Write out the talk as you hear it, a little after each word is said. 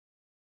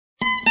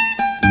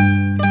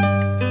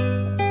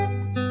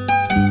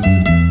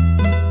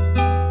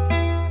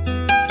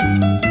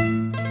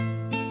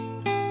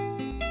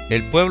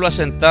El pueblo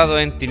asentado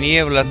en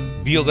tinieblas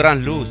vio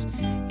gran luz,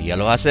 y a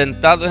los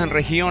asentados en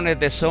regiones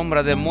de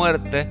sombra de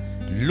muerte,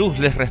 luz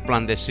les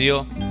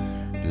resplandeció.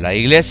 La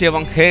Iglesia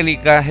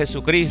Evangélica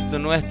Jesucristo,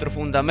 nuestro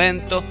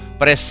fundamento,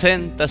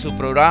 presenta su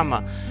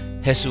programa.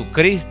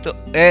 Jesucristo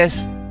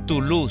es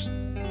tu luz.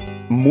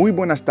 Muy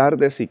buenas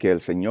tardes y que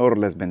el Señor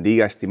les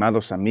bendiga,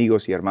 estimados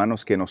amigos y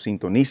hermanos que nos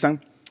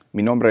sintonizan.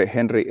 Mi nombre es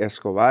Henry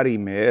Escobar y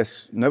me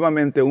es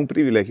nuevamente un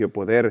privilegio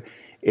poder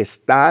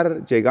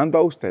estar llegando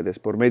a ustedes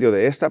por medio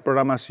de esta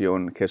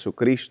programación.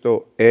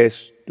 Jesucristo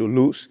es tu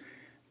luz.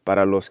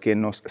 Para los que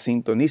nos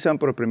sintonizan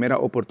por primera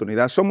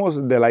oportunidad,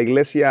 somos de la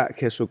Iglesia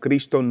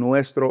Jesucristo,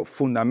 nuestro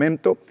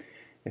fundamento.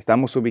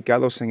 Estamos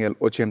ubicados en el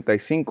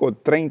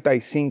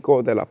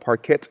 8535 de la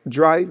Parquet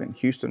Drive en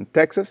Houston,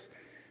 Texas,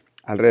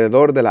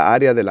 alrededor de la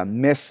área de la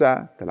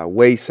Mesa, de la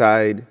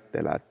Wayside,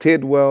 de la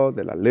Tidwell,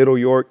 de la Little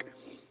York.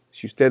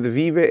 Si usted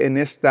vive en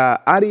esta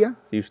área,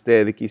 si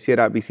usted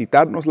quisiera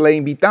visitarnos, le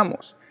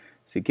invitamos.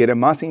 Si quiere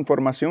más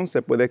información,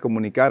 se puede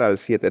comunicar al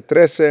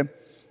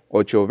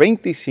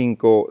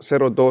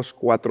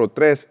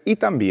 713-825-0243 y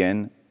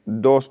también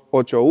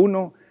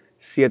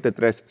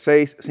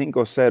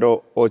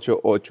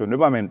 281-736-5088.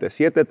 Nuevamente,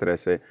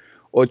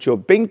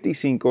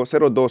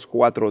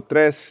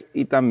 713-825-0243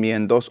 y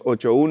también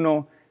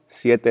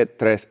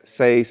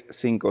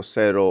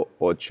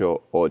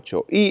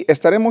 281-736-5088. Y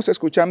estaremos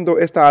escuchando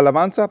esta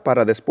alabanza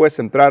para después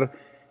entrar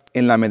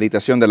en la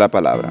meditación de la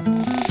palabra.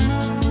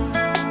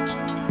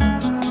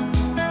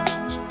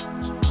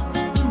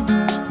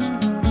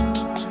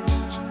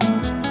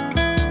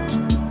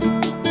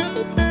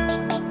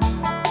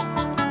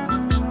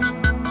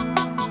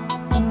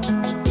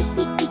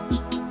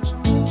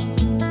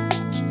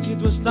 Si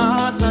tú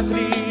estás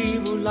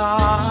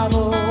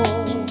atribulado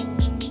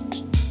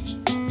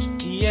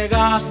y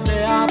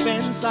llegaste a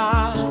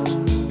pensar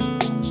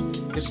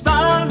que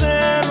estás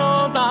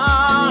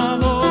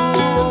derrotado,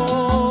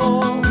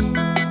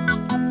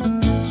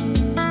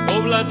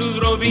 dobla tus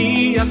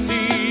rodillas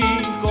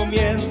y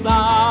comienza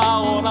a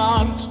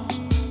orar,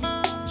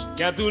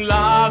 que a tu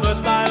lado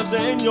está el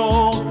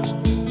Señor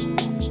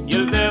y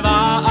Él te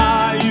va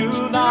a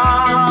ayudar.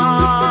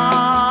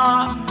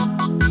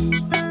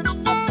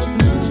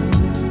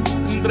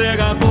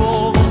 Entrega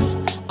todo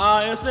a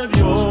ese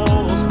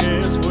Dios que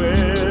es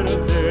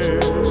fuerte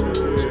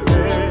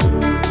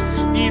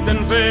y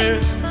ten fe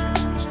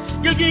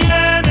que Él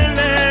quiere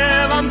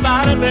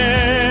levantarte.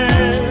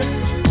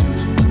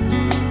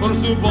 Por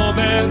su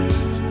poder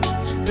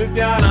Él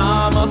te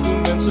hará más que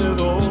un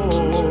vencedor.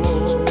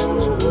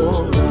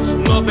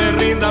 No te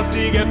rindas,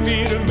 sigue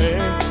firme,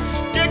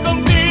 que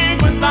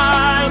contigo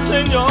está el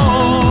Señor.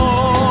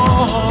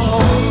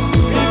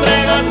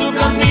 Entrega tu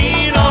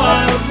camino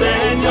al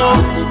Señor,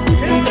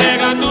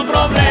 entrega tu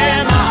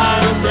problema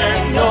al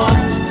Señor,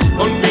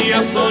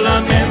 confía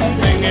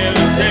solamente en el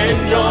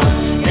Señor,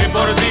 que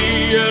por ti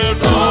Él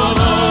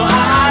todo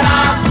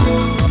hará.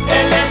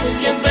 Él es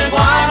quien te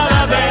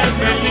guarda del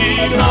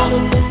peligro,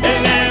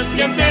 Él es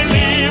quien te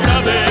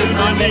libra del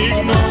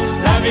maligno.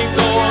 La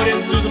victoria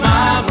en tus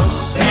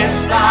manos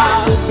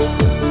está,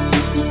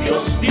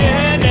 Dios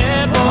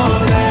tiene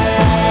poder.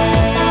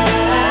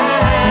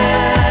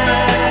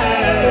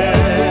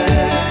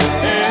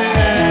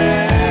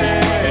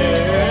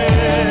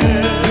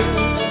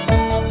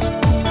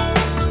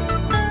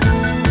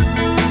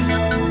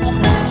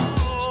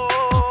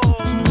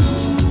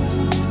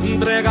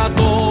 Entrega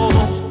todo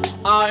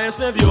a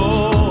ese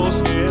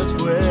Dios que es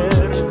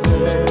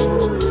fuerte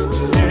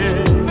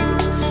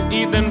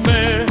y ten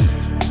fe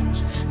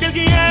que Él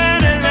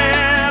quiere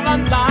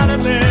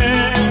levantarte.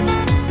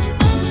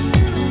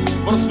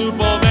 Por su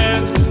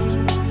poder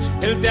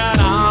Él te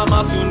hará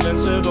más que un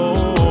vencedor.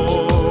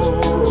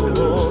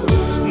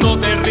 No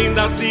te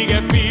rindas,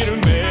 sigue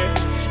firme,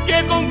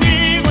 que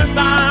contigo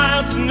está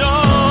el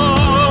Señor.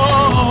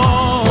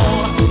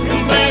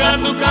 Entrega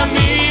tu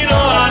camino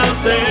al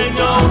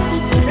Señor,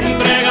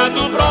 entrega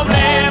tu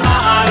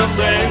problema al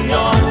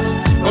Señor,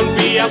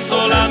 confía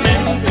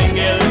solamente en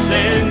el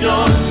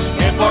Señor,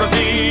 que por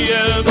ti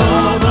Él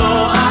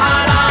todo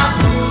hará.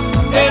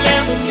 Él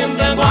es quien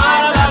te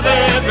guarda de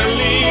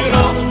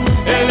peligro,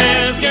 Él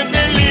es quien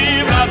te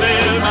libra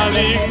del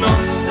maligno.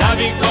 La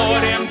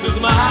victoria en tus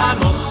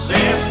manos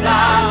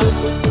está,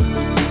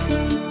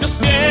 Dios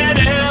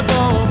tiene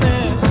poder.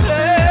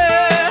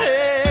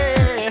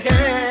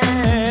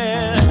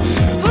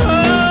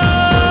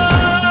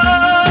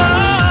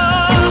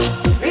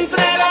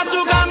 Entrega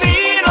tu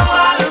camino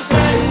al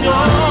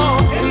Señor,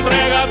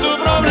 entrega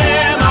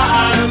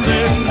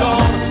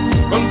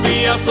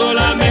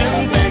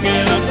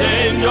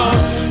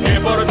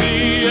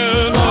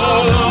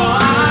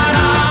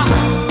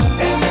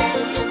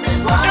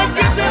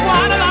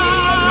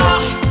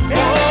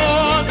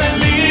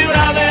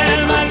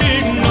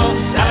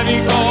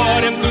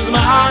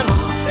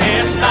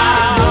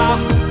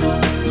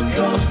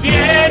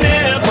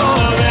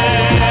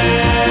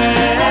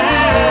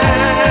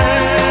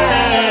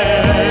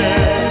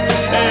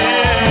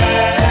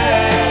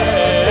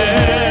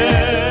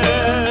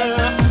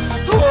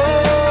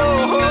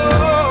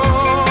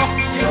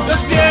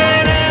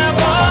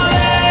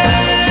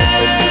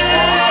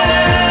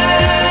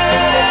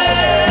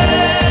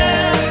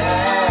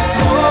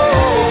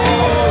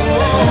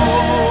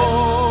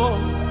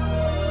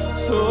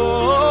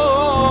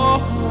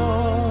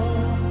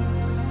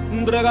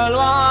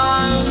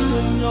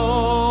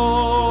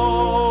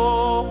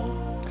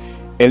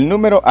El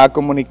número a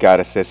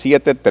comunicarse es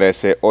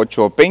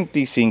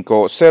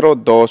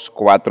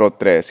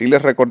 713-825-0243. Y les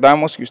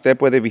recordamos que usted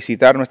puede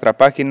visitar nuestra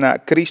página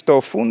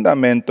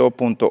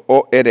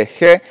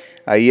cristofundamento.org.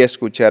 Ahí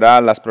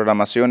escuchará las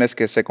programaciones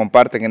que se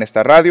comparten en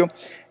esta radio,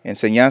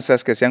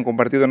 enseñanzas que se han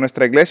compartido en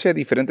nuestra iglesia,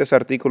 diferentes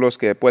artículos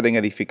que pueden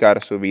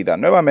edificar su vida.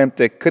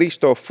 Nuevamente,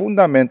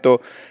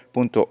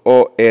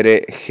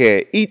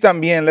 cristofundamento.org. Y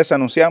también les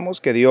anunciamos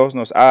que Dios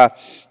nos ha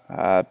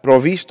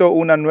provisto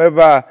una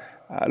nueva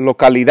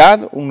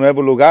localidad, un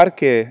nuevo lugar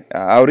que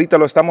ahorita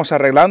lo estamos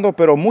arreglando,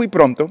 pero muy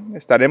pronto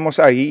estaremos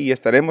ahí y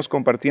estaremos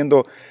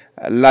compartiendo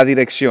la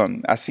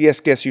dirección. Así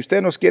es que si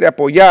usted nos quiere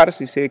apoyar,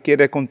 si se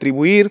quiere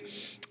contribuir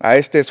a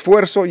este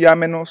esfuerzo,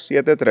 llámenos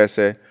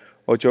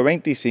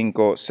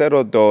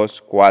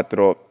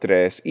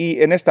 713-825-0243.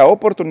 Y en esta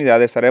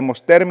oportunidad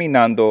estaremos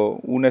terminando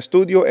un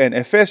estudio en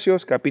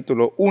Efesios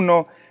capítulo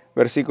 1,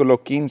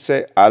 versículo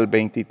 15 al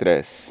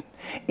 23.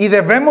 Y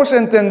debemos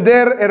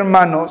entender,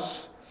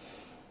 hermanos,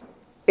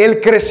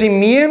 el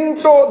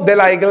crecimiento de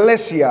la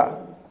iglesia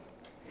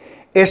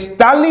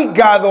está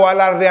ligado a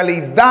la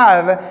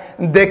realidad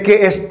de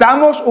que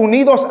estamos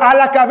unidos a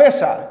la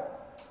cabeza.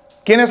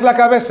 ¿Quién es la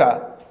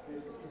cabeza?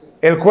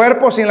 El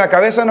cuerpo sin la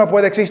cabeza no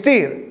puede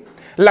existir.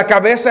 La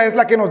cabeza es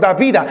la que nos da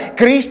vida.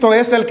 Cristo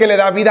es el que le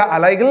da vida a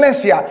la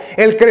iglesia.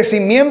 El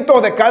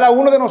crecimiento de cada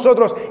uno de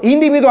nosotros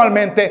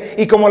individualmente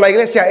y como la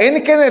iglesia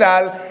en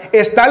general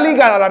está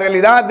ligada a la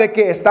realidad de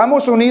que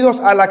estamos unidos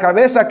a la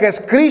cabeza, que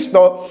es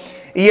Cristo,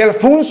 y el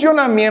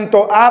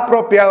funcionamiento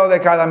apropiado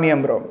de cada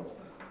miembro.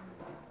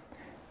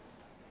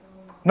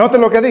 Note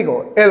lo que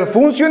digo, el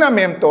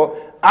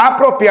funcionamiento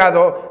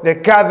apropiado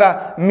de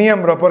cada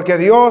miembro, porque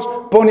Dios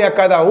pone a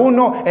cada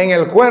uno en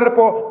el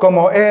cuerpo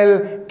como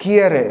Él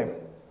quiere.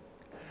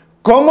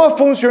 ¿Cómo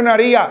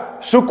funcionaría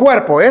su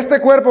cuerpo, este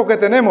cuerpo que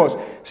tenemos,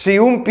 si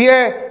un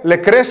pie le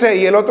crece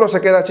y el otro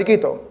se queda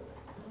chiquito?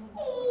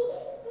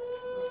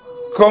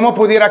 ¿Cómo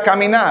pudiera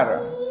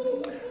caminar?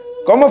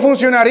 ¿Cómo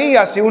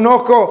funcionaría si un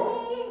ojo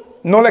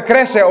no le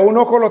crece o un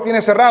ojo lo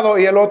tiene cerrado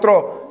y el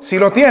otro sí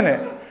lo tiene?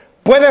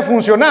 Puede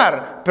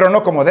funcionar, pero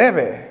no como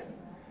debe.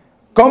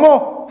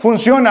 ¿Cómo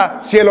funciona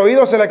si el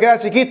oído se le queda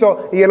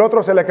chiquito y el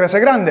otro se le crece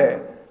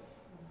grande?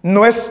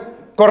 No es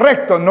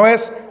correcto, no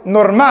es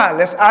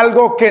normal, es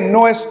algo que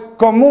no es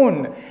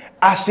común.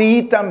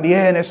 Así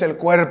también es el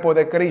cuerpo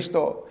de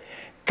Cristo.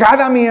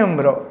 Cada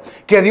miembro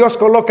que Dios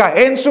coloca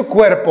en su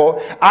cuerpo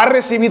ha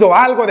recibido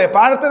algo de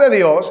parte de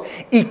Dios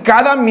y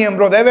cada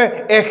miembro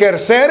debe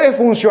ejercer y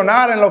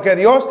funcionar en lo que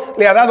Dios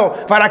le ha dado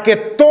para que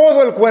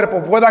todo el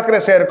cuerpo pueda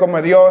crecer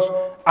como Dios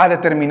ha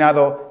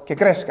determinado que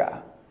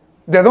crezca.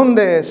 ¿De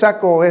dónde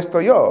saco esto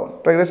yo?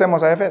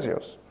 Regresemos a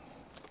Efesios.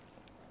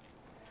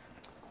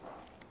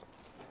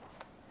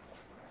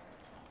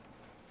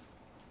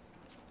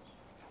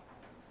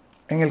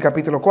 En el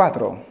capítulo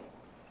 4.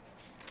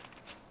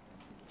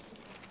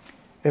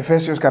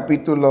 Efesios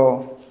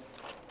capítulo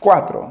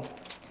 4.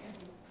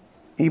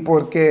 Y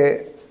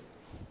porque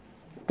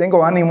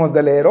tengo ánimos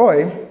de leer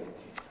hoy,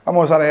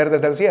 vamos a leer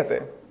desde el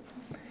 7.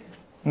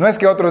 No es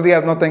que otros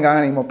días no tenga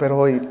ánimo, pero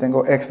hoy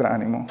tengo extra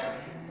ánimo.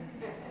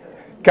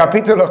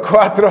 Capítulo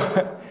 4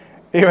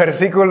 y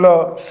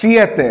versículo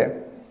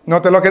 7.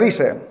 Note lo que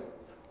dice.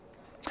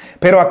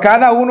 Pero a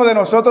cada uno de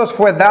nosotros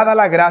fue dada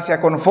la gracia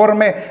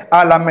conforme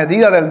a la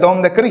medida del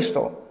don de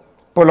Cristo.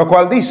 Por lo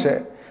cual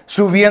dice,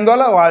 subiendo a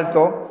lo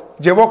alto,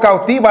 llevó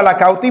cautiva la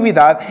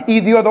cautividad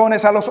y dio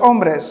dones a los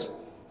hombres.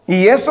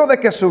 Y eso de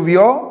que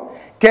subió,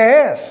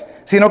 ¿qué es?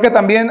 Sino que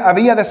también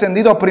había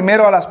descendido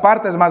primero a las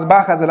partes más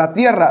bajas de la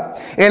tierra.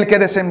 El que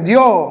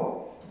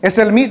descendió es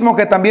el mismo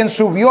que también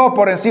subió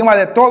por encima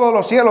de todos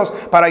los cielos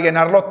para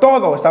llenarlo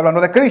todo. Está hablando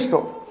de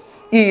Cristo.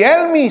 Y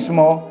él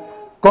mismo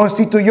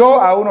constituyó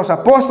a unos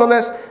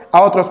apóstoles,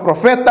 a otros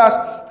profetas,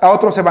 a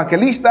otros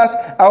evangelistas,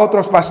 a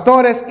otros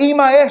pastores y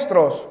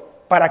maestros.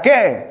 ¿Para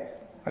qué?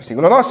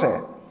 Versículo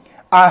 12.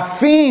 A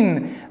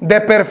fin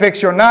de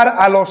perfeccionar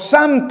a los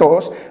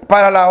santos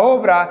para la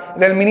obra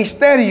del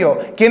ministerio.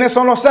 ¿Quiénes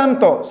son los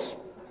santos?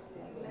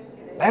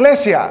 La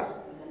iglesia.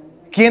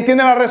 ¿Quién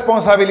tiene la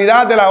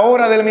responsabilidad de la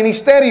obra del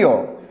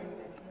ministerio?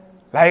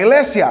 La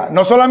iglesia.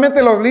 No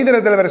solamente los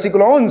líderes del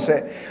versículo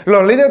 11.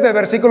 Los líderes del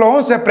versículo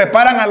 11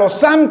 preparan a los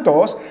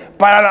santos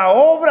para la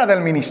obra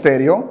del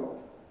ministerio.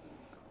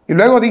 Y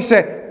luego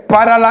dice,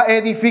 ¿para la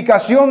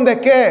edificación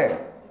de qué?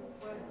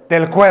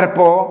 Del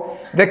cuerpo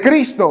de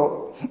Cristo.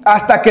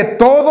 Hasta que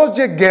todos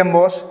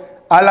lleguemos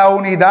a la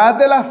unidad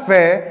de la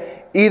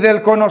fe y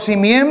del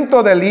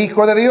conocimiento del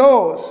Hijo de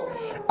Dios,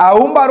 a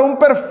un varón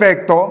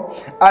perfecto,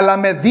 a la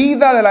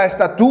medida de la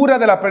estatura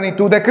de la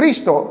plenitud de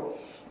Cristo,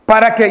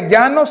 para que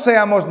ya no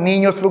seamos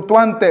niños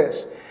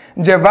fluctuantes,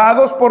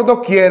 llevados por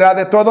doquiera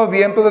de todo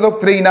viento de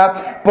doctrina,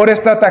 por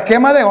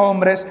estratagema de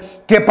hombres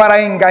que para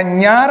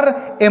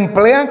engañar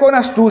emplean con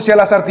astucia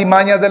las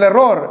artimañas del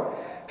error,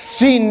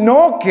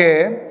 sino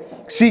que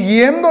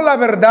siguiendo la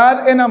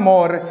verdad en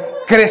amor,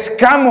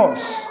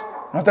 crezcamos.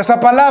 Nota esa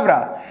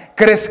palabra.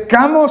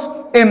 Crezcamos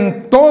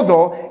en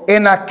todo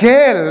en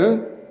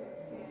aquel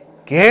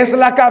que es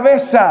la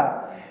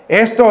cabeza.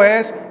 Esto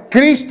es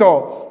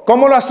Cristo.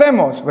 ¿Cómo lo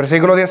hacemos?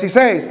 Versículo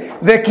 16.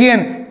 De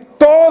quien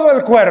todo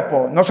el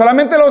cuerpo, no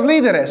solamente los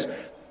líderes,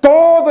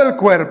 todo el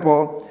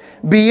cuerpo,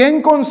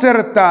 bien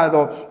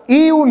concertado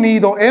y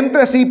unido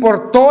entre sí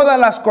por todas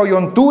las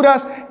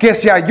coyunturas que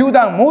se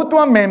ayudan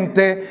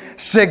mutuamente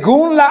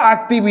según la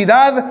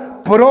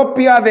actividad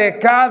propia de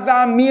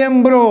cada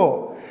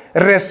miembro,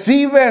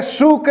 recibe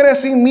su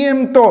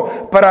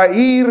crecimiento para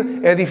ir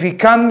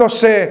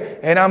edificándose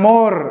en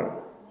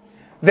amor.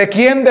 ¿De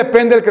quién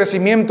depende el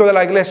crecimiento de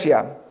la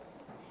iglesia?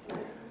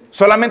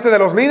 ¿Solamente de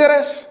los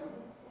líderes?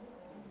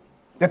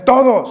 De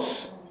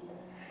todos.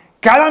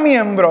 Cada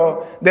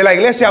miembro de la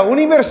iglesia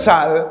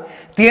universal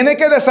tiene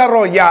que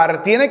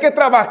desarrollar, tiene que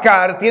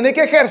trabajar, tiene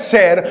que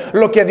ejercer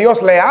lo que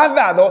Dios le ha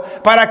dado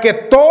para que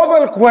todo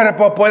el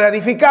cuerpo pueda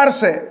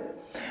edificarse,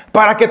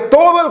 para que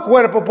todo el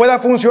cuerpo pueda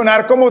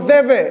funcionar como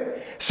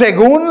debe,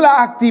 según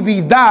la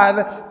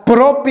actividad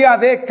propia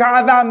de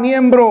cada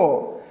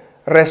miembro.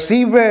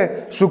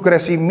 Recibe su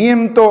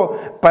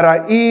crecimiento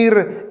para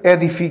ir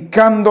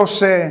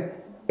edificándose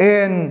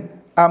en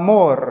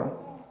amor.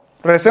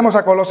 Regresemos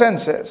a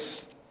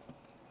Colosenses.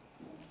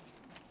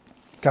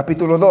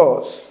 Capítulo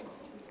 2.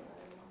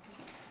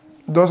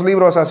 2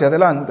 libros hacia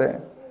adelante.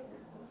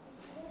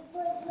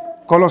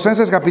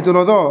 Colosenses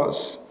capítulo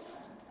 2.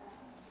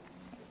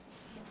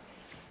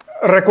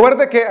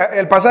 Recuerde que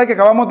el pasaje que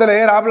acabamos de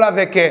leer habla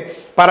de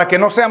que para que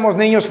no seamos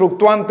niños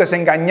fluctuantes,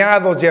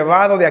 engañados,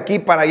 llevados de aquí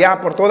para allá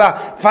por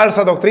toda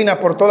falsa doctrina,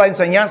 por toda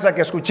enseñanza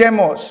que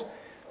escuchemos.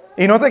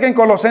 Y note que en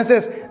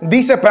Colosenses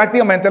dice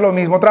prácticamente lo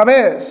mismo otra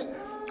vez.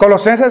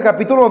 Colosenses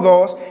capítulo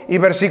 2 y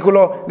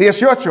versículo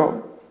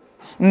 18.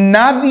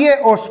 Nadie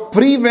os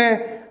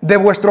prive de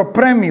vuestro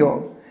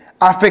premio,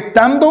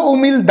 afectando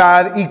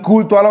humildad y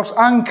culto a los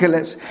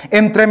ángeles,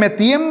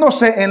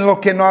 entremetiéndose en lo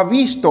que no ha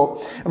visto,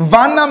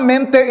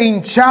 vanamente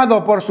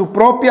hinchado por su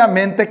propia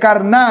mente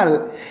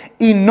carnal,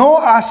 y no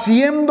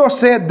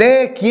haciéndose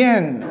de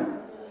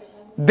 ¿quién?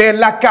 De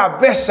la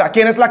cabeza.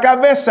 ¿Quién es la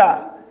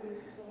cabeza?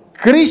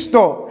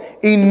 Cristo.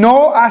 Y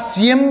no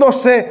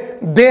haciéndose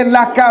de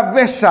la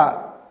cabeza.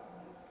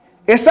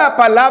 Esa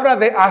palabra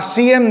de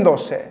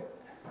haciéndose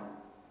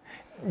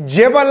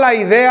lleva la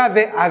idea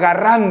de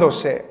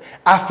agarrándose,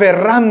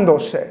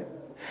 aferrándose.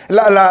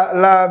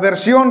 La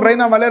versión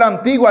Reina Valera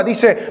antigua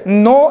dice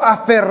no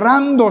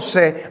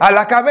aferrándose a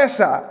la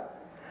cabeza.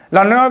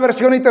 La nueva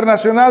versión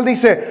internacional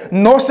dice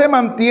no se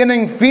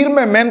mantienen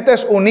firmemente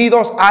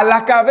unidos a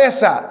la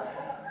cabeza.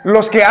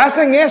 Los que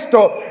hacen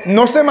esto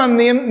no se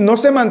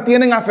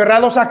mantienen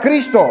aferrados a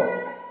Cristo.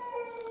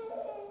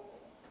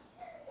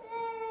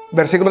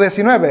 Versículo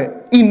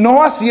 19. Y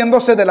no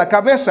haciéndose de la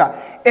cabeza,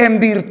 en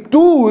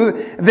virtud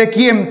de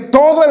quien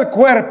todo el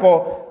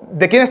cuerpo,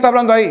 ¿de quién está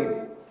hablando ahí?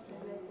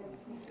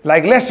 La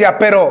iglesia,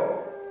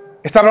 pero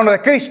está hablando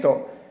de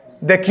Cristo.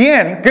 ¿De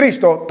quién?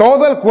 Cristo,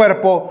 todo el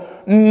cuerpo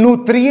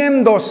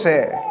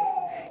nutriéndose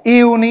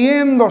y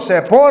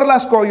uniéndose por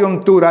las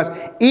coyunturas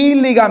y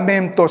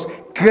ligamentos,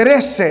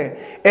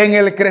 crece en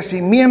el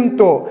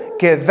crecimiento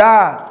que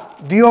da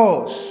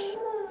Dios.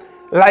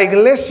 La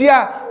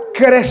iglesia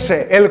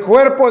crece, el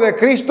cuerpo de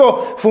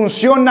Cristo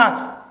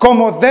funciona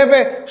como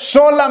debe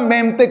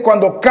solamente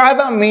cuando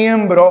cada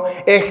miembro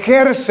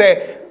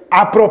ejerce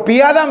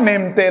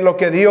apropiadamente lo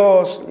que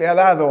Dios le ha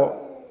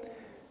dado.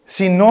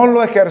 Si no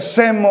lo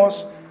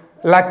ejercemos,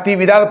 la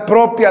actividad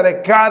propia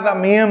de cada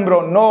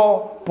miembro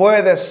no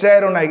puede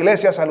ser una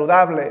iglesia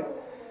saludable.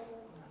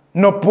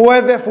 No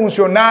puede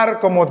funcionar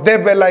como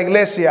debe la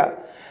iglesia.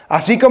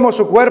 Así como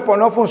su cuerpo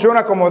no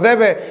funciona como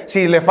debe,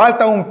 si le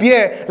falta un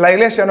pie, la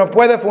iglesia no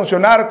puede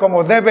funcionar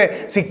como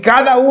debe. Si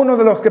cada uno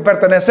de los que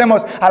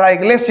pertenecemos a la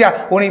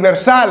iglesia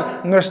universal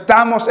no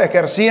estamos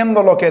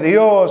ejerciendo lo que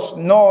Dios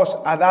nos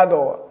ha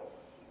dado.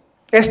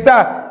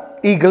 Esta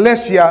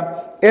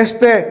iglesia,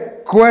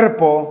 este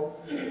cuerpo,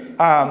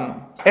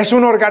 es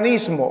un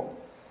organismo.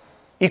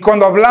 Y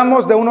cuando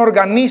hablamos de un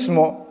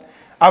organismo,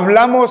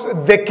 hablamos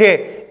de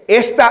que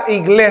esta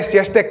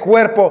iglesia, este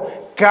cuerpo,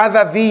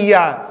 cada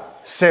día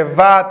se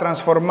va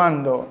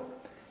transformando,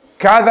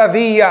 cada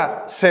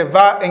día se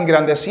va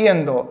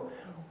engrandeciendo.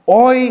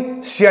 Hoy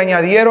se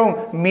añadieron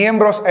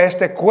miembros a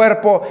este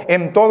cuerpo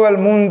en todo el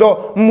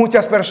mundo,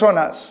 muchas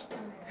personas.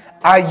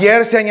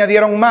 Ayer se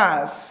añadieron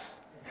más,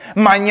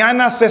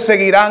 mañana se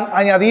seguirán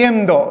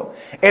añadiendo.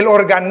 El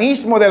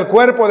organismo del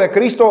cuerpo de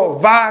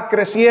Cristo va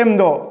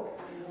creciendo.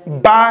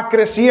 Va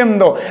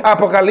creciendo.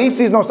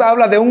 Apocalipsis nos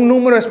habla de un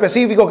número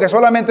específico que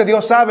solamente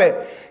Dios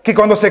sabe. Que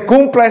cuando se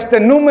cumpla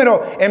este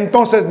número,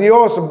 entonces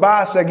Dios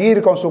va a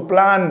seguir con su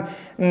plan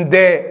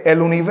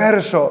del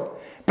universo.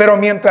 Pero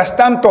mientras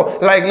tanto,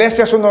 la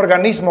iglesia es un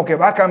organismo que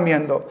va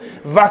cambiando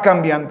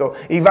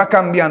y va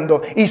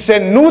cambiando. Y se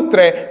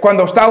nutre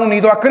cuando está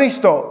unido a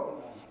Cristo.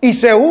 Y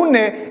se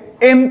une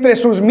entre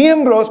sus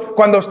miembros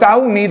cuando está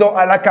unido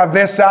a la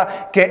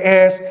cabeza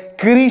que es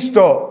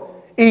Cristo.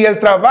 Y el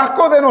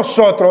trabajo de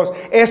nosotros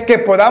es que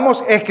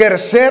podamos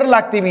ejercer la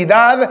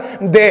actividad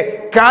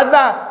de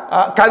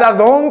cada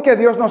don que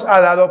Dios nos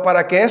ha dado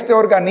para que este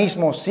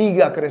organismo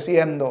siga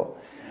creciendo.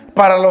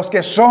 para los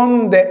que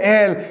son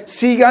de Él,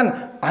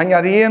 sigan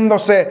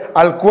añadiéndose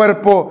al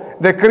cuerpo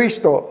de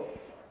Cristo.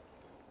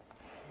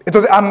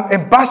 Entonces,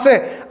 en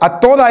base a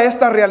toda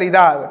esta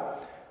realidad,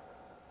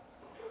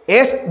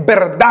 es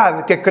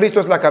verdad que Cristo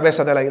es la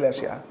cabeza de la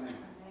iglesia.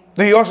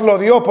 Dios lo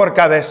dio por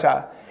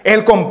cabeza.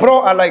 Él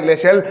compró a la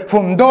iglesia, Él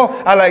fundó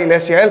a la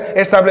iglesia, Él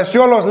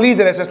estableció los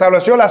líderes,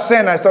 estableció la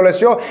cena,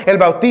 estableció el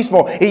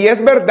bautismo. Y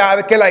es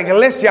verdad que la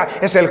iglesia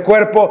es el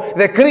cuerpo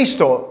de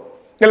Cristo.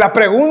 Y la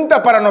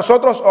pregunta para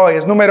nosotros hoy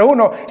es, número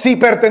uno, si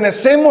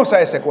pertenecemos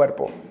a ese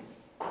cuerpo.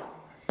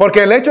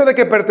 Porque el hecho de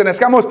que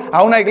pertenezcamos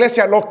a una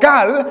iglesia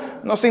local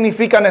no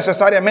significa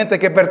necesariamente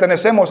que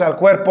pertenecemos al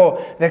cuerpo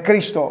de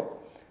Cristo.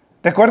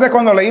 Recuerde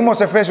cuando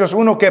leímos Efesios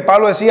 1 que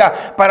Pablo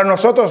decía, para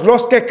nosotros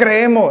los que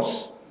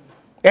creemos.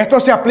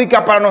 Esto se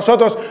aplica para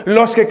nosotros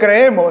los que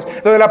creemos.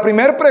 Entonces la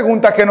primera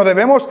pregunta que nos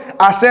debemos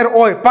hacer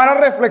hoy para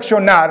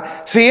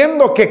reflexionar,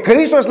 siendo que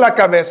Cristo es la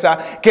cabeza,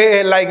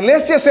 que la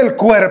iglesia es el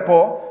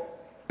cuerpo,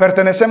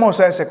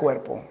 pertenecemos a ese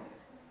cuerpo.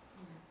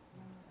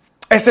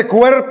 Ese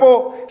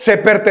cuerpo se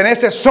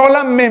pertenece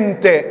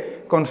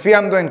solamente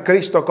confiando en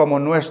Cristo como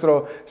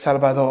nuestro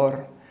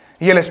Salvador.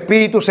 Y el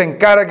Espíritu se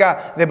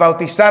encarga de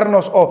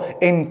bautizarnos o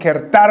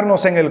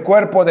injertarnos en el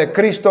cuerpo de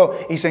Cristo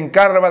y se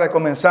encarga de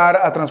comenzar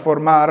a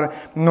transformar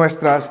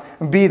nuestras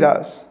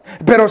vidas.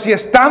 Pero si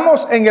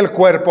estamos en el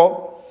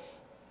cuerpo,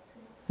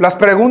 las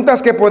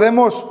preguntas que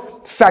podemos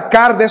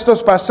sacar de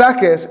estos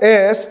pasajes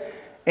es,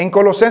 en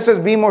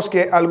Colosenses vimos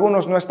que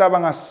algunos no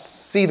estaban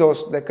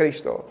asidos de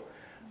Cristo,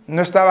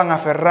 no estaban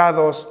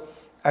aferrados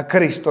a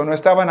Cristo, no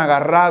estaban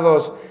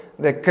agarrados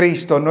de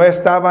Cristo, no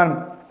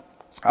estaban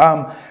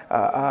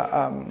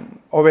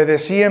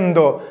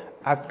obedeciendo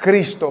a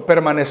Cristo,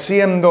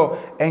 permaneciendo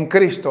en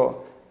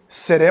Cristo.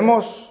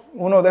 ¿Seremos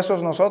uno de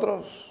esos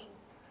nosotros?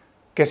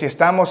 Que si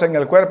estamos en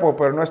el cuerpo,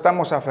 pero no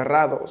estamos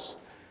aferrados,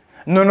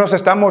 no nos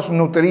estamos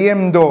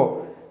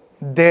nutriendo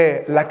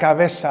de la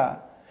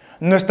cabeza,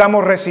 no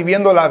estamos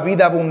recibiendo la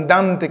vida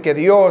abundante que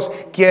Dios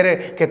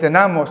quiere que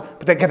tengamos.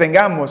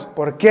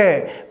 ¿Por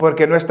qué?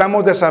 Porque no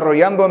estamos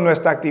desarrollando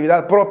nuestra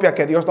actividad propia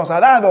que Dios nos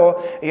ha dado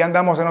y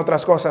andamos en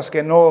otras cosas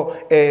que no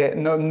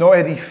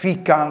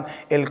edifican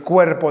el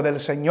cuerpo del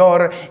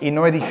Señor y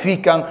no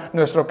edifican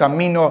nuestro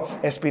camino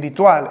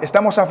espiritual.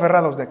 Estamos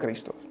aferrados de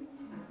Cristo.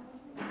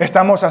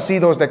 Estamos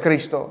asidos de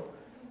Cristo.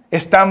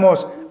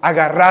 Estamos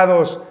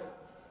agarrados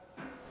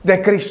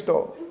de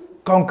Cristo,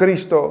 con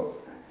Cristo.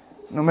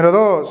 Número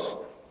 2,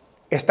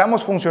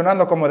 estamos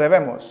funcionando como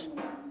debemos.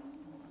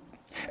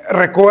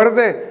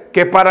 Recuerde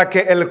que para que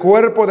el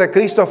cuerpo de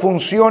Cristo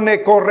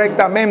funcione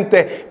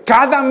correctamente,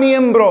 cada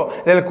miembro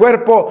del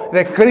cuerpo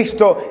de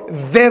Cristo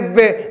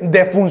debe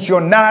de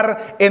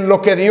funcionar en lo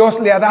que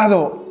Dios le ha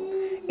dado.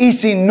 Y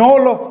si no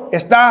lo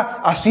está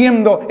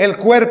haciendo, el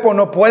cuerpo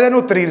no puede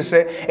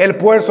nutrirse, el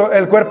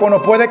cuerpo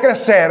no puede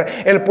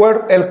crecer, el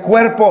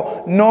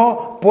cuerpo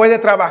no puede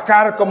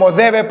trabajar como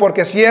debe,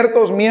 porque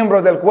ciertos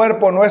miembros del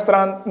cuerpo no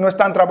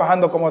están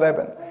trabajando como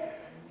deben.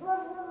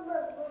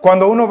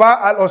 Cuando uno va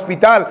al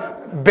hospital,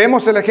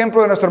 vemos el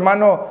ejemplo de nuestro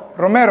hermano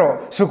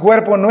Romero. Su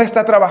cuerpo no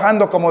está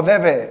trabajando como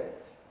debe.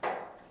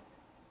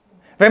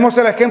 Vemos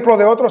el ejemplo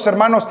de otros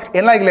hermanos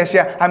en la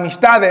iglesia,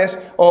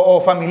 amistades o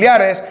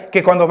familiares,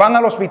 que cuando van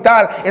al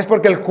hospital es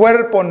porque el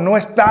cuerpo no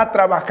está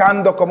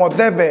trabajando como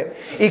debe.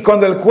 Y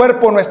cuando el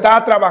cuerpo no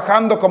está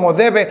trabajando como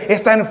debe,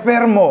 está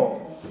enfermo,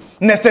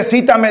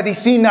 necesita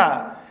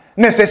medicina,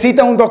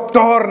 necesita un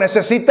doctor,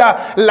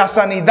 necesita la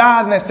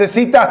sanidad,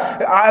 necesita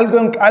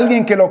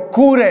alguien que lo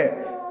cure.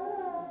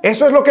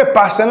 Eso es lo que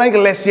pasa en la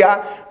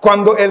iglesia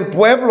cuando el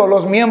pueblo,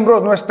 los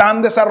miembros no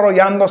están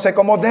desarrollándose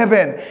como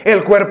deben.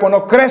 El cuerpo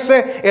no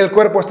crece, el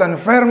cuerpo está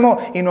enfermo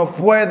y no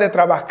puede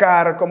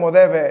trabajar como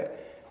debe.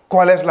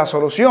 ¿Cuál es la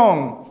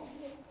solución?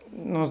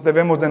 Nos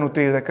debemos de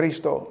nutrir de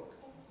Cristo.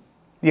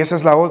 Y esa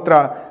es la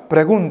otra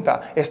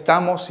pregunta.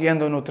 ¿Estamos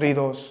siendo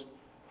nutridos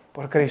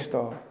por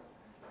Cristo?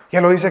 Y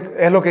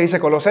es lo que dice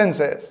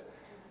Colosenses.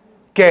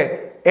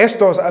 Que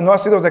estos no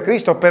nacidos de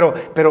Cristo,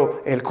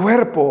 pero el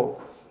cuerpo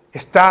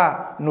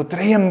está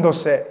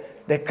nutriéndose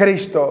de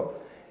Cristo.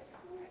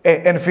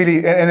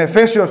 En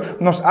Efesios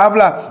nos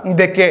habla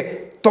de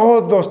que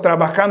todos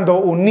trabajando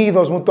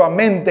unidos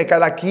mutuamente,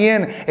 cada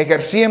quien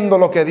ejerciendo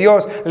lo que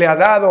Dios le ha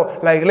dado,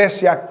 la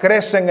iglesia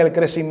crece en el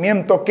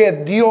crecimiento que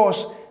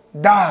Dios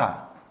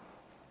da.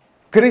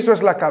 Cristo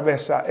es la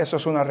cabeza, eso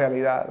es una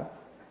realidad.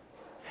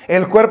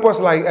 El cuerpo es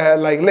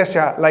la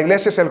iglesia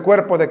es el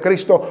cuerpo de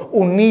Cristo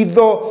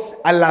unido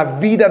a la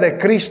vida de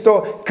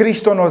Cristo.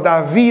 Cristo nos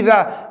da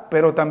vida,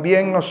 pero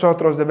también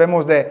nosotros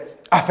debemos de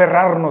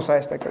aferrarnos a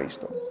este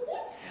Cristo.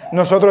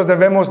 Nosotros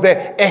debemos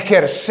de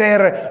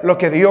ejercer lo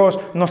que Dios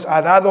nos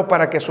ha dado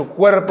para que su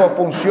cuerpo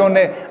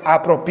funcione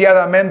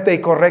apropiadamente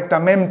y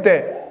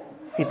correctamente.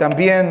 Y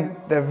también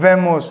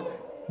debemos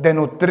de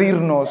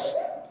nutrirnos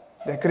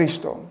de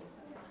Cristo.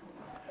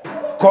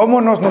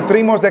 ¿Cómo nos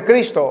nutrimos de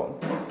Cristo?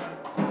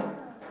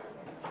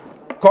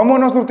 ¿Cómo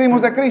nos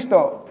nutrimos de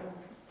Cristo?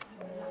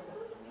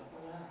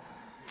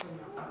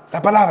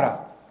 La palabra.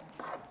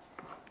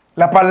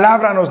 La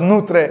palabra nos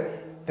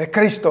nutre de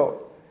Cristo.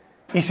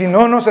 Y si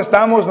no nos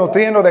estamos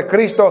nutriendo de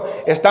Cristo,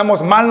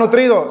 estamos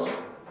malnutridos,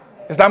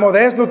 estamos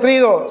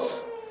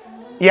desnutridos.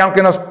 Y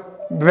aunque nos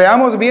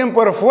veamos bien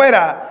por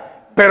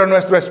fuera, pero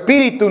nuestro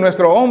espíritu,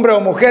 nuestro hombre o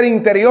mujer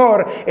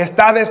interior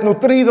está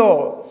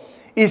desnutrido.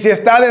 Y si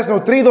está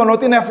desnutrido, no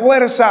tiene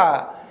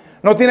fuerza.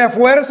 No tiene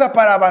fuerza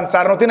para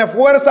avanzar, no tiene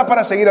fuerza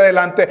para seguir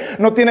adelante,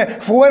 no tiene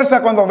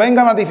fuerza cuando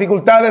vengan las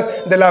dificultades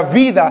de la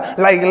vida.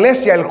 La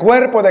iglesia, el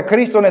cuerpo de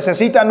Cristo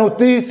necesita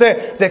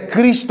nutrirse de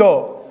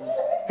Cristo.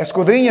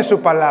 Escudriñe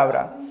su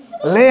palabra,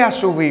 lea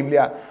su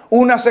Biblia,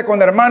 únase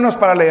con hermanos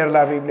para leer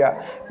la Biblia,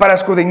 para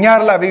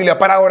escudriñar la Biblia,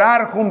 para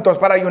orar juntos,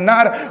 para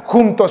ayunar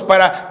juntos,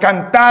 para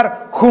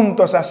cantar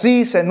juntos.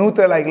 Así se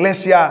nutre la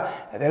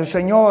iglesia del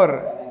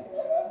Señor.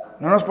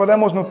 No nos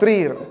podemos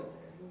nutrir.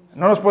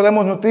 No nos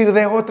podemos nutrir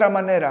de otra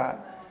manera.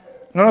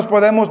 No nos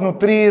podemos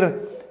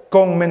nutrir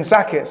con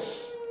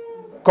mensajes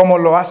como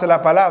lo hace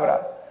la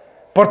palabra.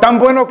 Por tan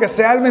bueno que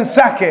sea el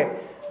mensaje,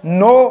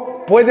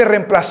 no puede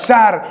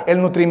reemplazar el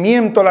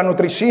nutrimiento, la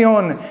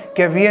nutrición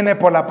que viene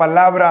por la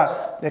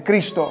palabra de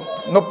Cristo.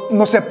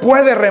 No se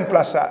puede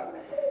reemplazar.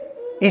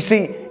 Y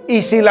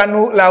si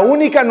la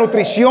única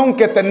nutrición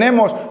que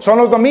tenemos son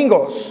los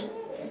domingos,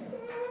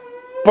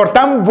 por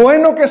tan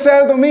bueno que sea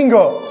el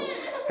domingo,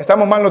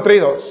 estamos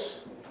malnutridos.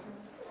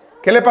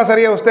 ¿Qué le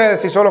pasaría a usted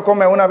si solo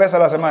come una vez a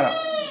la semana?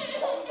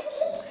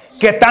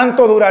 ¿Qué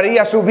tanto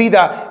duraría su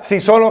vida si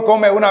solo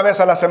come una vez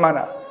a la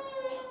semana?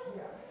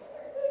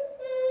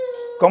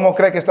 ¿Cómo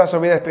cree que está su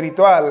vida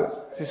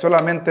espiritual si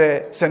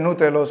solamente se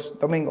nutre los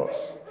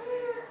domingos?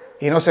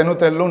 Y no se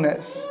nutre el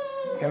lunes,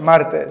 y el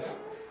martes,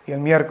 y el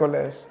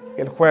miércoles,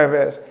 y el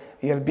jueves,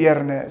 y el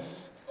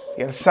viernes,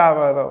 y el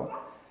sábado,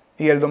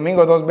 y el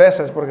domingo 2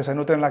 veces porque se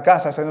nutre en la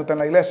casa, se nutre en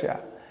la iglesia.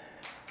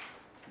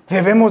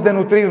 Debemos de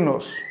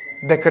nutrirnos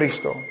de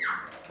Cristo.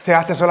 Se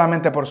hace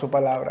solamente por su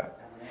palabra.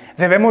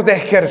 Debemos de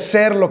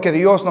ejercer lo que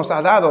Dios nos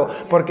ha dado,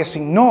 porque si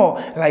no,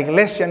 la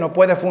iglesia no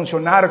puede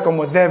funcionar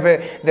como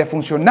debe de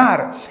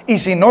funcionar. Y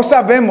si no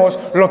sabemos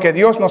lo que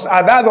Dios nos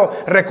ha dado,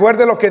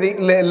 recuerde lo que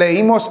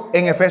leímos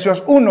en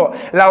Efesios 1,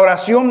 la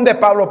oración de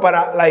Pablo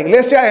para la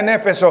iglesia en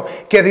Éfeso,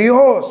 que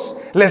Dios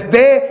les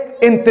dé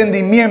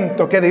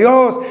entendimiento, que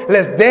Dios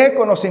les dé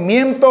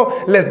conocimiento,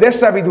 les dé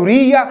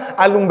sabiduría,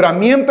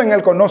 alumbramiento en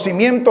el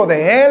conocimiento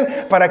de Él,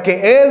 para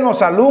que Él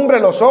nos alumbre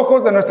los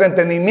ojos de nuestro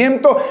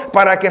entendimiento,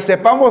 para que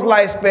sepamos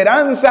la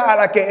esperanza a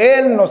la que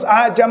Él nos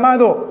ha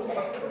llamado.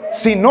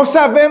 Si no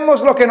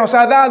sabemos lo que nos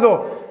ha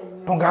dado,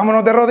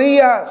 pongámonos de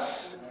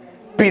rodillas,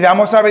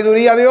 pidamos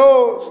sabiduría a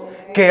Dios,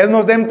 que Él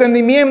nos dé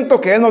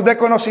entendimiento, que Él nos dé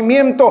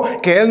conocimiento,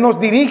 que Él nos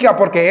dirija,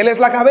 porque Él es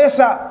la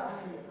cabeza.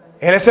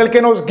 Él es el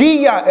que nos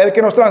guía, el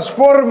que nos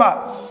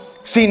transforma.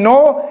 Si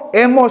no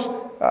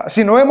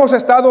hemos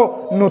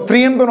estado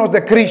nutriéndonos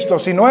de Cristo,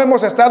 si no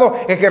hemos estado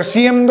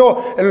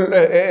ejerciendo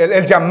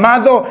el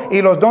llamado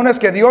y los dones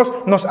que Dios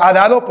nos ha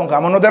dado,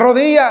 pongámonos de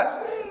rodillas.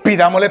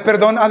 Pidámosle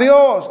perdón a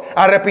Dios,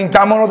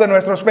 arrepintámonos de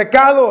nuestros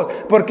pecados,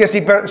 porque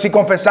si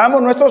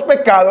confesamos nuestros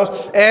pecados,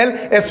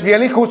 Él es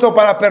fiel y justo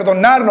para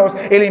perdonarnos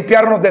y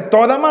limpiarnos de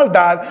toda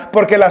maldad,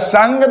 porque la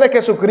sangre de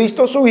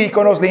Jesucristo, su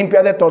Hijo, nos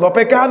limpia de todo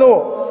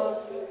pecado.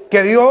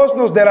 Que Dios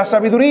nos dé la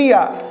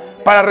sabiduría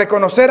para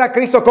reconocer a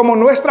Cristo como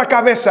nuestra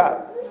cabeza,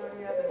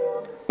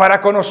 para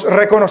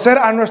reconocer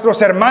a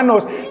nuestros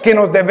hermanos que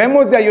nos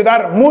debemos de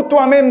ayudar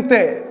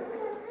mutuamente,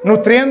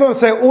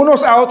 nutriéndose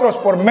unos a otros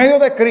por medio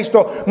de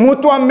Cristo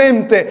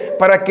mutuamente,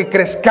 para que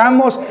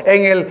crezcamos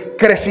en el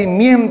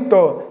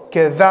crecimiento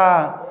que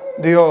da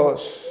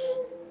Dios.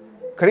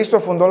 Cristo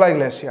fundó la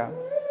iglesia.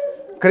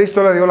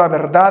 Cristo le dio la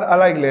verdad a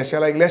la iglesia.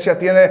 La iglesia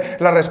tiene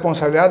la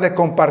responsabilidad de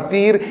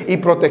compartir y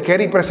proteger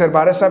y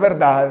preservar esa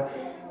verdad.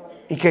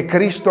 Y que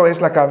Cristo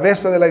es la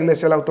cabeza de la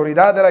iglesia, la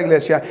autoridad de la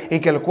iglesia. Y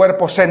que el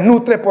cuerpo se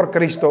nutre por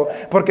Cristo,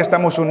 porque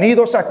estamos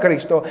unidos a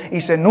Cristo.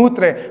 Y se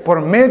nutre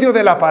por medio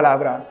de la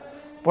palabra,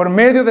 por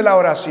medio de la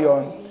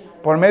oración,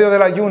 por medio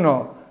del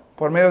ayuno,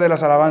 por medio de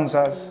las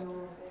alabanzas.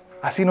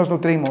 Así nos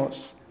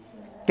nutrimos.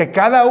 Que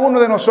cada uno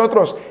de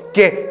nosotros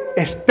que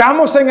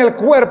estamos en el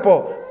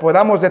cuerpo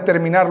podamos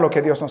determinar lo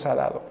que Dios nos ha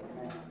dado.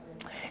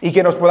 Y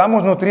que nos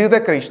podamos nutrir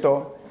de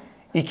Cristo.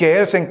 Y que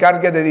Él se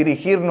encargue de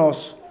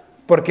dirigirnos.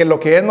 Porque lo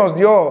que Él nos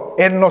dio,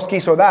 Él nos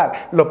quiso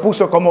dar. Lo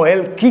puso como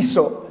Él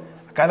quiso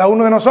a cada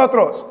uno de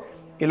nosotros.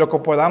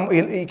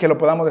 Y que lo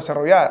podamos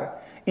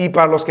desarrollar. Y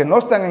para los que no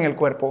están en el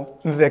cuerpo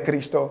de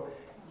Cristo,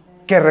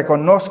 que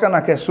reconozcan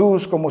a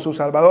Jesús como su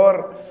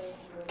Salvador.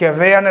 Que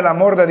vean el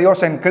amor de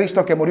Dios en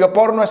Cristo, que murió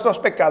por nuestros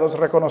pecados,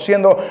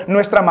 reconociendo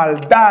nuestra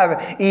maldad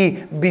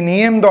y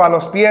viniendo a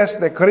los pies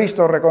de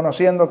Cristo,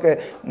 reconociendo que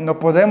no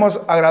podemos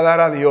agradar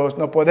a Dios,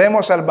 no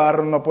podemos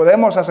salvarnos, no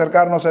podemos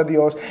acercarnos a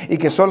Dios, y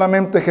que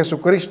solamente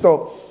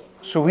Jesucristo,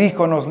 su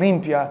Hijo, nos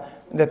limpia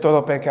de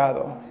todo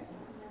pecado.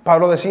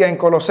 Pablo decía en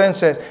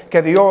Colosenses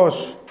que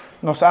Dios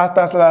nos ha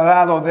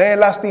trasladado de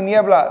las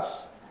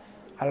tinieblas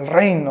al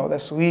reino de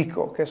su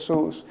Hijo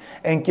Jesús,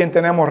 en quien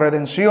tenemos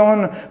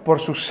redención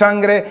por su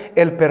sangre,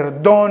 el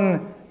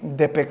perdón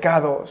de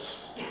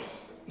pecados.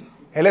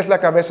 Él es la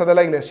cabeza de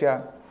la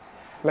iglesia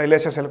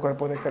es el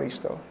cuerpo de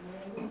Cristo.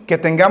 que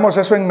tengamos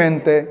eso en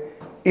mente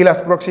y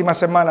las próximas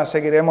semanas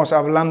seguiremos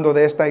hablando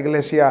de esta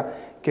iglesia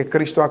que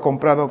Cristo ha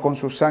comprado con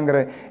su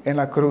sangre en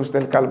la cruz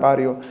del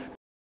Calvario.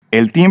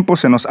 El tiempo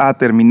se nos ha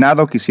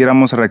terminado.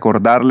 Quisiéramos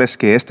recordarles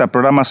que esta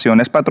programación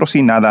es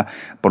patrocinada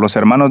por los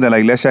hermanos de la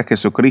Iglesia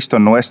Jesucristo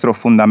Nuestro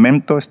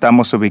Fundamento.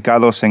 Estamos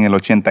ubicados en el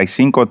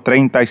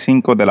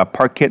 8535 de la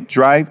Parquet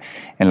Drive,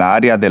 en la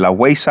área de la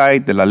Wayside,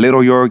 de la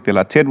Little York, de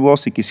la Tidwell.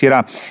 Si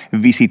quisiera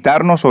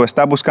visitarnos o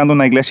está buscando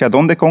una iglesia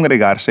donde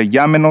congregarse,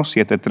 llámenos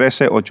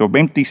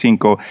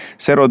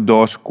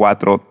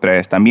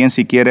 713-825-0243. También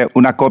si quiere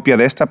una copia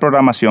de esta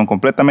programación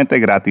completamente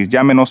gratis,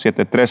 llámenos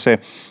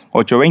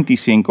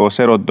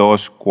 713-825-0243.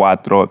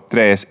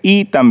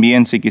 Y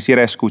también si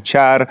quisiera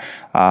escuchar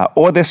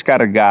o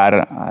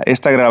descargar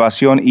esta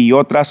grabación y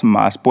otras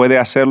más, puede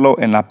hacerlo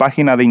en la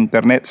página de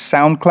internet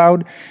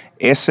SoundCloud,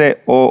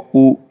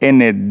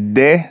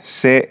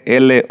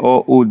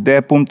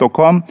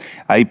 soundcloud.com.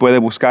 Ahí puede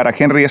buscar a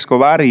Henry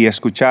Escobar y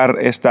escuchar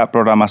esta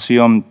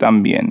programación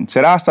también.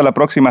 Será hasta la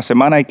próxima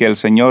semana y que el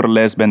Señor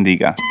les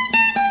bendiga.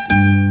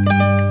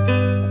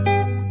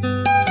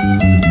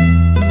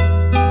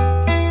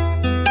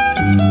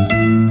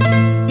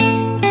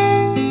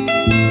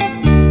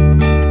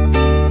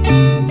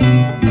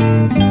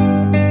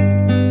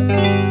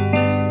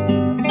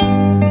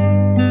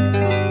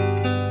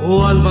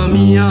 Oh alma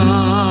mía,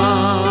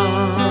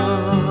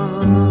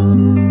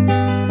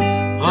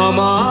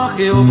 ama a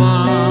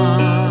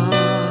Jehová,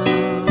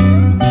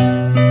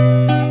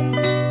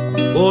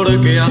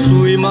 porque a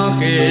su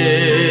imagen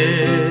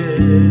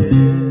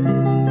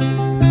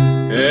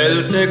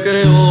Él te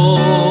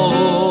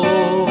creó,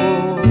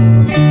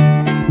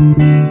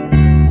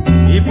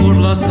 y por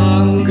la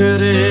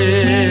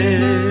sangre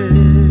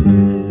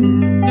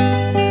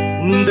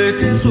de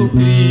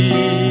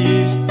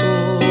Jesucristo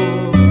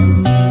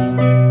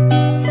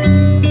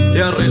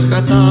te ha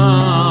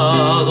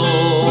rescatado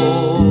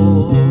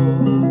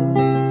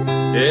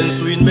en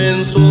su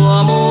inmenso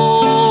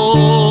amor.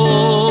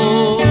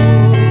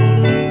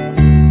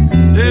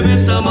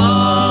 Debes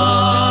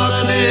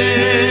amarle,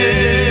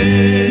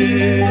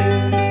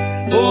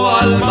 oh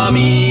alma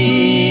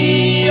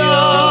mía,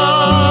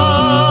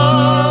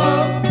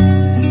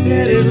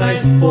 eres la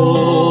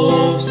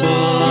esposa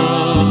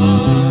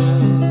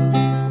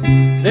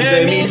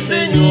de mi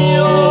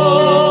Señor.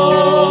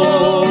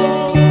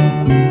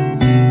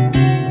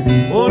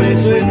 Por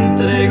eso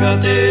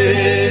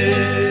entrégate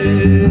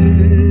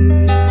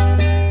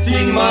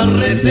sin más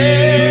reservas,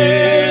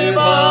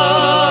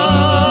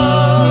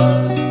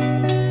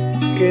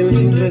 que Él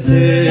sin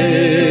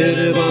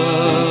reservas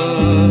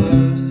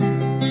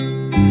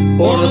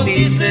por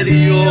ti se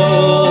dio.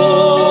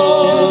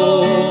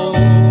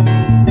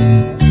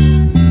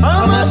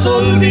 Jamás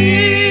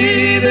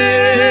olvides,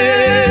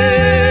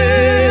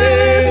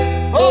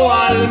 oh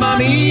alma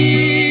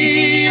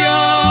mía,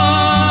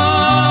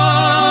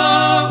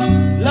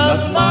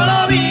 las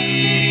maravillas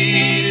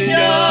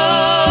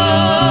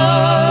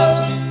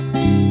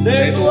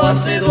de tu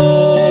Hacedor,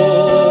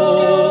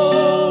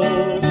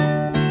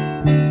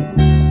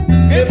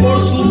 que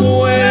por su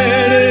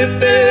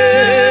muerte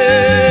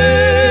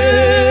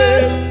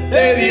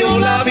te dio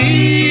la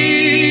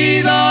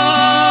vida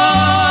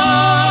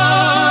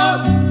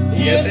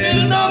y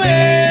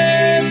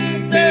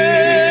eternamente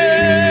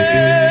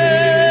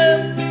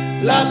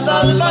la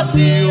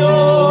salvación.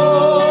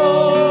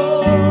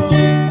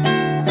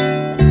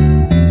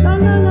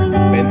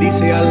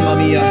 Bendice alma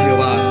mía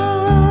Jehová,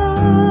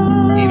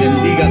 y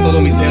bendiga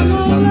todo mi ser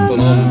su santo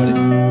nombre.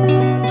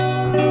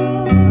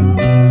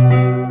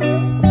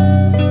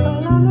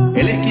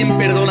 Él es quien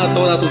perdona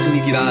todas tus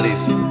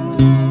iniquidades,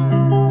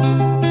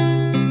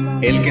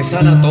 el que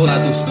sana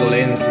todas tus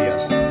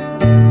dolencias,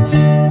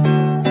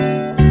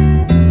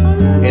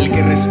 el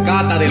que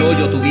rescata del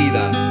hoyo tu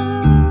vida,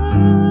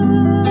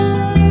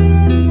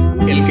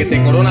 el que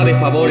te corona de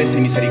favores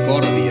y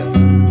misericordia,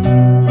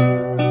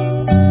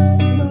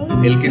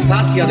 el que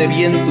sacia de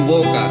bien tu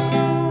boca,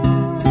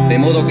 de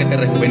modo que te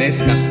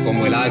rejuvenezcas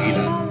como el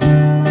águila.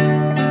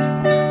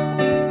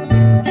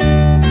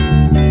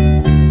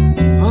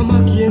 Ama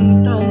a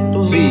quien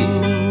tanto, sí,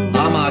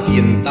 ama a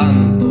quien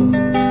tanto,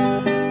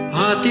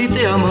 a ti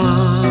te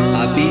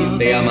ama, a ti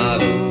te he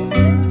amado.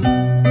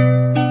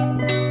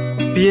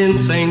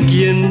 Piensa en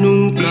quien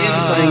nunca,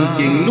 piensa en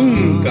quien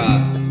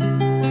nunca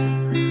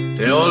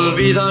te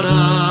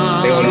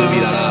olvidará, te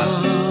olvidará.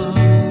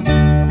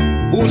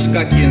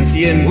 Busca quien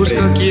siempre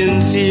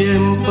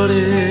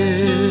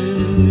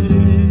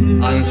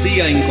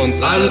ansía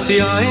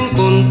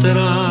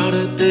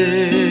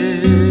encontrarte.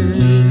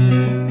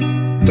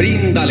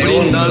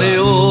 Bríndale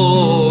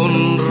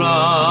honra,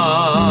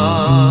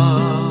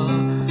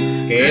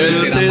 que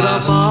Él te da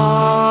paz.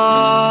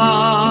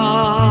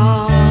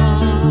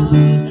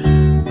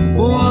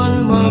 Oh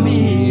alma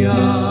mía,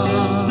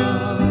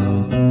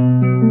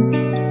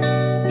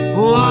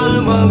 oh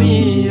alma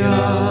mía,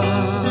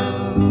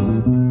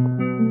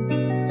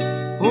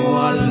 oh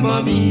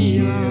alma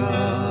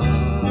mía.